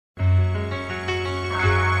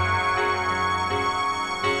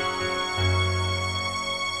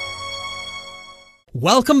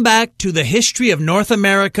Welcome back to the History of North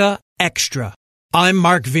America Extra. I'm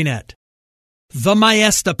Mark Vinette. The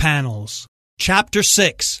Maesta Panels, Chapter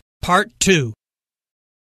 6, Part 2.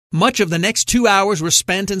 Much of the next 2 hours were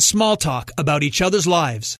spent in small talk about each other's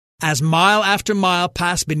lives, as mile after mile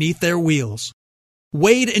passed beneath their wheels.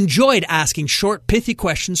 Wade enjoyed asking short, pithy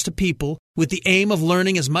questions to people with the aim of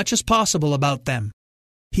learning as much as possible about them.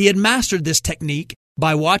 He had mastered this technique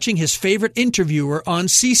by watching his favorite interviewer on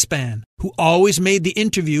C-SPAN, who always made the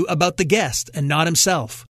interview about the guest and not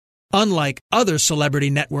himself, unlike other celebrity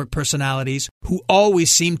network personalities who always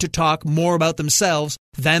seemed to talk more about themselves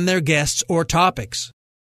than their guests or topics.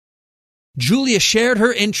 Julia shared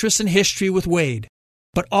her interest in history with Wade,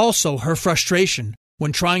 but also her frustration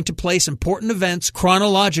when trying to place important events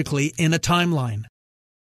chronologically in a timeline.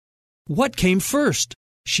 What came first?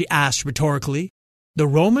 She asked rhetorically. The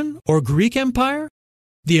Roman or Greek Empire?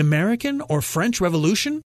 The American or French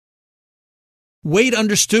Revolution? Wade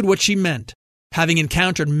understood what she meant, having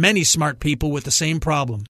encountered many smart people with the same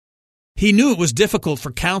problem. He knew it was difficult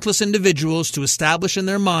for countless individuals to establish in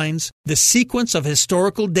their minds the sequence of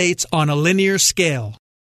historical dates on a linear scale.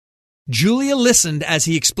 Julia listened as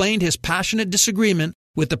he explained his passionate disagreement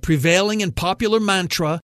with the prevailing and popular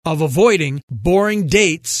mantra of avoiding boring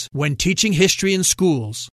dates when teaching history in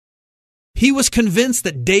schools. He was convinced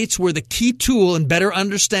that dates were the key tool in better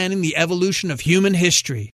understanding the evolution of human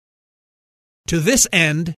history. To this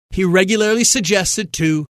end, he regularly suggested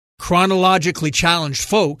to chronologically challenged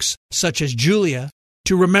folks, such as Julia,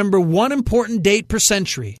 to remember one important date per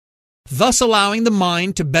century, thus allowing the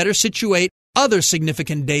mind to better situate other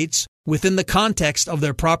significant dates within the context of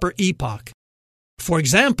their proper epoch. For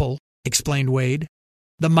example, explained Wade,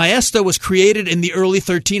 the Maesta was created in the early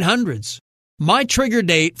 1300s. My trigger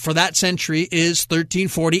date for that century is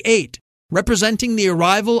 1348, representing the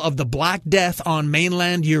arrival of the Black Death on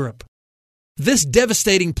mainland Europe. This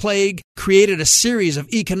devastating plague created a series of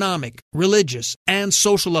economic, religious, and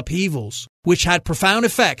social upheavals, which had profound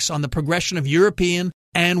effects on the progression of European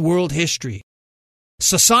and world history.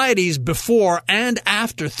 Societies before and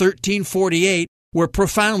after 1348 were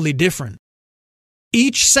profoundly different.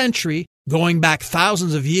 Each century, going back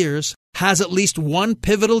thousands of years, has at least one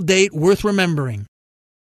pivotal date worth remembering.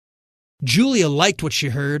 Julia liked what she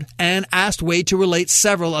heard and asked Wade to relate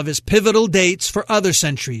several of his pivotal dates for other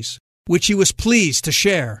centuries, which he was pleased to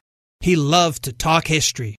share. He loved to talk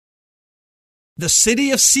history. The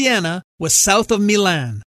city of Siena was south of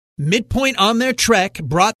Milan. Midpoint on their trek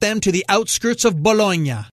brought them to the outskirts of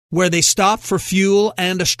Bologna, where they stopped for fuel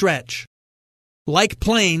and a stretch. Like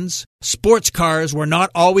planes, sports cars were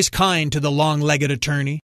not always kind to the long-legged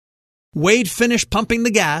attorney. Wade finished pumping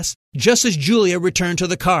the gas just as Julia returned to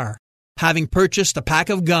the car, having purchased a pack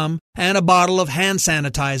of gum and a bottle of hand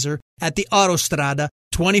sanitizer at the Autostrada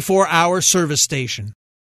 24-hour service station.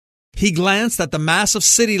 He glanced at the massive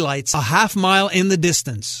city lights a half-mile in the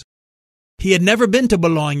distance. He had never been to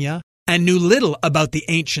Bologna and knew little about the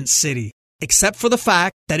ancient city, except for the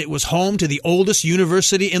fact that it was home to the oldest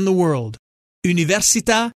university in the world,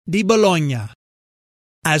 Università di Bologna.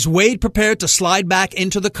 As Wade prepared to slide back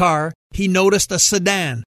into the car, he noticed a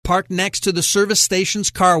sedan parked next to the service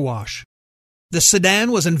station's car wash. The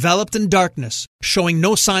sedan was enveloped in darkness, showing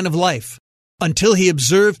no sign of life, until he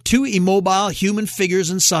observed two immobile human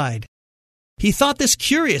figures inside. He thought this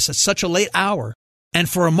curious at such a late hour, and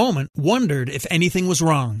for a moment wondered if anything was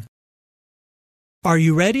wrong. "Are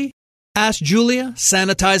you ready?" asked Julia,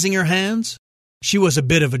 sanitizing her hands. She was a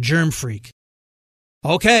bit of a germ freak.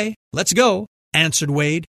 "Okay, let's go," answered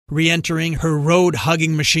Wade, re-entering her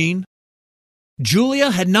road-hugging machine. Julia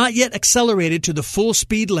had not yet accelerated to the full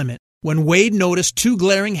speed limit when Wade noticed two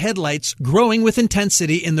glaring headlights growing with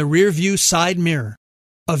intensity in the rear-view side mirror.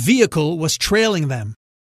 A vehicle was trailing them.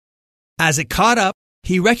 As it caught up,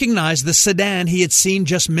 he recognized the sedan he had seen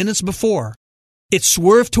just minutes before. It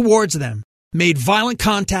swerved towards them, made violent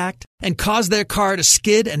contact, and caused their car to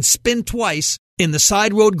skid and spin twice in the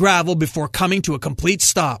side road gravel before coming to a complete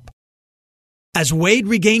stop. As Wade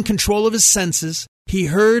regained control of his senses, he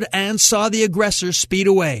heard and saw the aggressors speed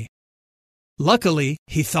away. Luckily,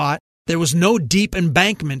 he thought, there was no deep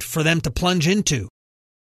embankment for them to plunge into.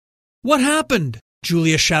 "What happened?"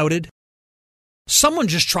 Julia shouted. "Someone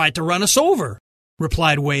just tried to run us over,"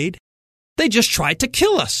 replied Wade. "They just tried to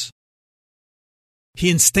kill us." He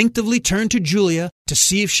instinctively turned to Julia to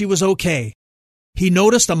see if she was okay. He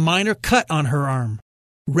noticed a minor cut on her arm,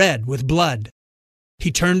 red with blood.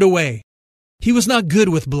 He turned away. He was not good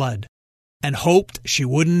with blood, and hoped she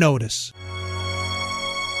wouldn't notice.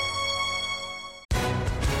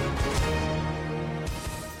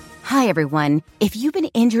 Hi, everyone. If you've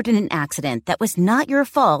been injured in an accident that was not your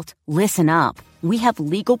fault, listen up. We have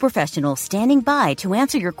legal professionals standing by to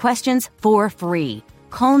answer your questions for free.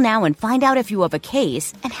 Call now and find out if you have a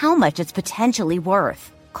case and how much it's potentially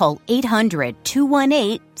worth. Call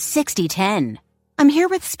 800-218-6010. I'm here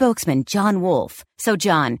with spokesman John Wolf. So,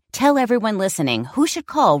 John, tell everyone listening who should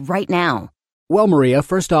call right now. Well, Maria,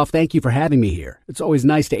 first off, thank you for having me here. It's always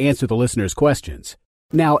nice to answer the listeners' questions.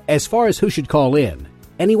 Now, as far as who should call in,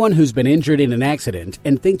 anyone who's been injured in an accident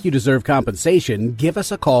and think you deserve compensation, give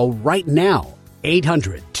us a call right now.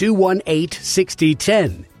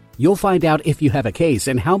 800-218-6010. You'll find out if you have a case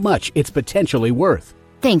and how much it's potentially worth.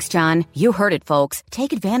 Thanks, John. You heard it, folks.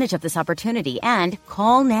 Take advantage of this opportunity and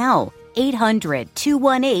call now.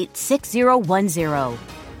 800-218-6010.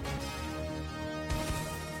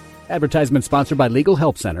 Advertisement sponsored by Legal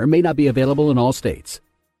Help Center. May not be available in all states.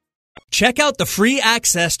 Check out the free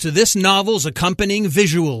access to this novel's accompanying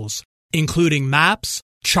visuals, including maps,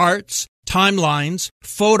 charts, timelines,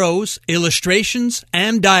 photos, illustrations,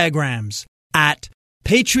 and diagrams at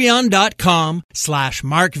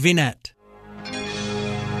patreon.com/markvinet.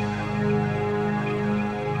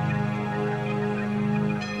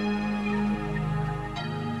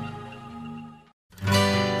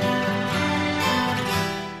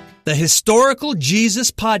 The Historical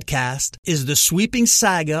Jesus Podcast is the sweeping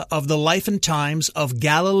saga of the life and times of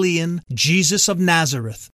Galilean Jesus of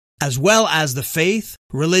Nazareth, as well as the faith,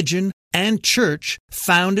 religion, and church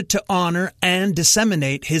founded to honor and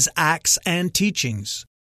disseminate his acts and teachings.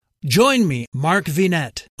 Join me, Mark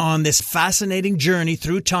Vinet, on this fascinating journey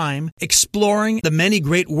through time, exploring the many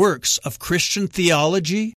great works of Christian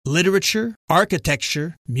theology, literature,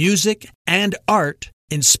 architecture, music, and art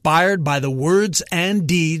inspired by the words and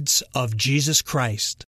deeds of Jesus Christ.